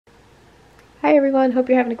Hi everyone, hope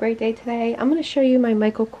you're having a great day today. I'm going to show you my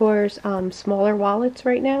Michael Kors smaller wallets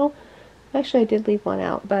right now. Actually, I did leave one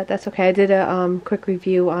out, but that's okay. I did a quick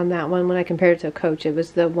review on that one when I compared it to a Coach. It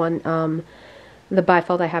was the one, the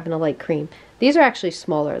bifold I have in a light cream. These are actually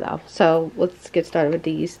smaller though, so let's get started with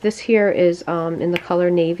these. This here is in the color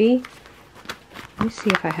navy. Let me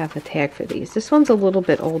see if I have a tag for these. This one's a little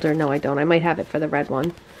bit older. No, I don't. I might have it for the red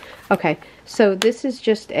one. Okay, so this is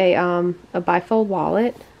just a bifold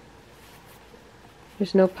wallet.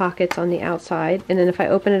 There's no pockets on the outside, and then if I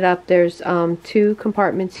open it up, there's two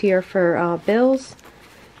compartments here for bills.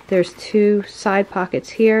 There's two side pockets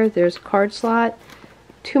here. There's a card slot,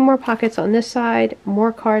 two more pockets on this side,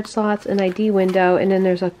 more card slots, an ID window, and then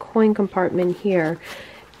there's a coin compartment here.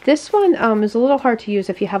 This one is a little hard to use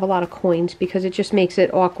if you have a lot of coins because it just makes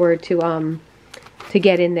it awkward to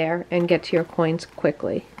get in there and get to your coins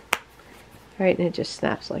quickly. All right, and it just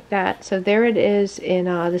snaps like that. So there it is in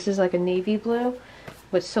this is like a navy blue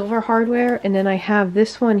with silver hardware, and then I have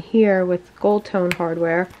this one here with gold tone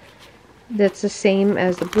hardware that's the same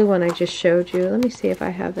as the blue one I just showed you. Let me see if I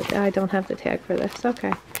have it. I don't have the tag for this.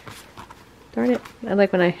 Okay, darn it. I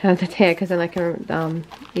like when I have the tag because then I can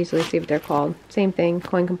easily see what they're called. Same thing,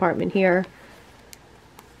 coin compartment here.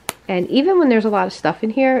 And even when there's a lot of stuff in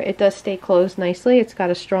here, it does stay closed nicely. It's got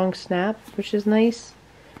a strong snap, which is nice.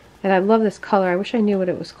 And I love this color. I wish I knew what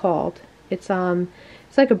it was called. It's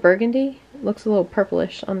like a burgundy. It looks a little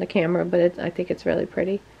purplish on the camera, but I think it's really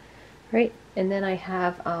pretty. Right? And then I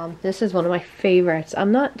have, this is one of my favorites.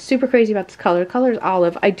 I'm not super crazy about this color. The color is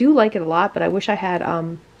olive. I do like it a lot, but I wish I had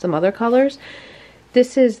some other colors.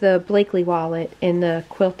 This is the Blakely wallet in the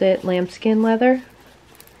quilted lambskin leather.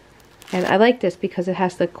 And I like this because it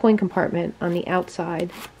has the coin compartment on the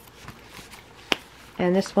outside.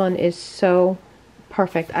 And this one is so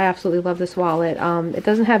perfect. I absolutely love this wallet. It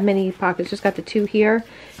doesn't have many pockets, just got the two here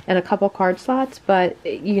and a couple card slots, but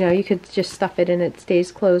you know, you could just stuff it in. It stays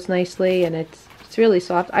closed nicely, and it's really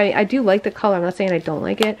soft. I do like the color. I'm not saying I don't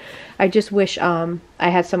like it. I just wish I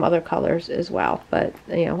had some other colors as well, but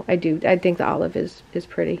you know, I do. I think the olive is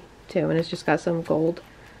pretty too, and it's just got some gold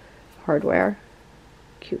hardware.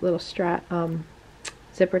 Cute little strap,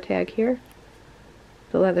 zipper tag here.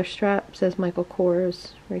 The leather strap says Michael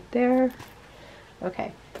Kors right there.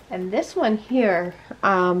 Okay, and this one here,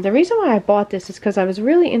 the reason why I bought this is because I was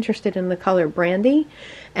really interested in the color Brandy,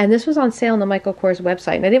 and this was on sale on the Michael Kors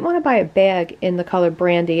website, and I didn't want to buy a bag in the color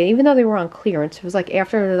Brandy, even though they were on clearance. It was like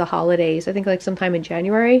after the holidays, I think like sometime in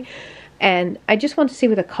January, and I just wanted to see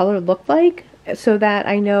what the color looked like so that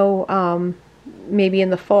I know maybe in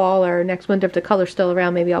the fall or next winter, if the color's still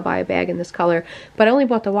around, maybe I'll buy a bag in this color. But I only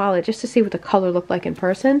bought the wallet just to see what the color looked like in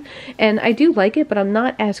person. And I do like it, but I'm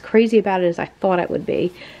not as crazy about it as I thought it would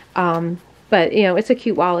be. But, you know, it's a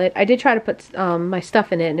cute wallet. I did try to put my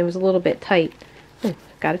stuff in it, and it was a little bit tight. Oh,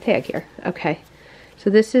 got a tag here. Okay. So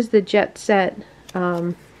this is the Jet Set.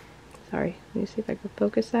 Sorry, let me see if I can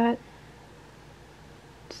focus that.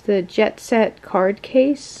 It's the Jet Set card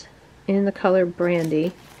case in the color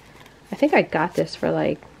Brandy. I think I got this for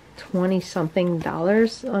like $20-something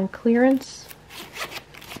on clearance.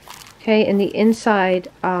 Okay, and the inside,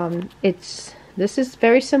 this is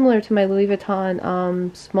very similar to my Louis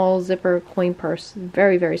Vuitton small zipper coin purse.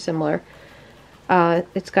 Very, very similar.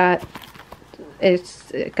 It's got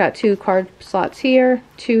two card slots here,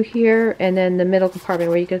 two here, and then the middle compartment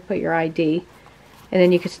where you could put your ID. And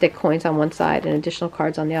then you could stick coins on one side and additional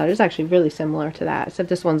cards on the other. It's actually really similar to that, except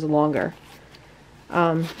this one's longer.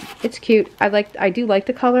 It's cute. I do like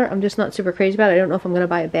the color. I'm just not super crazy about it. I don't know if I'm going to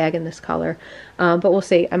buy a bag in this color, but we'll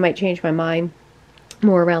see. I might change my mind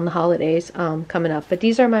more around the holidays coming up. But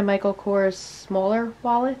these are my Michael Kors smaller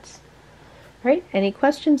wallets. All right, any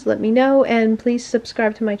questions, let me know, and please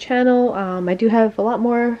subscribe to my channel. I do have a lot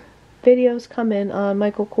more videos coming on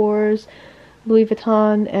Michael Kors, Louis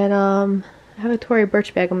Vuitton, and I have a Tory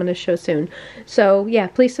Burch bag I'm going to show soon. So yeah,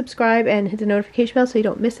 please subscribe and hit the notification bell so you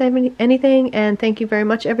don't miss anything. And thank you very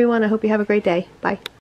much, everyone. I hope you have a great day. Bye.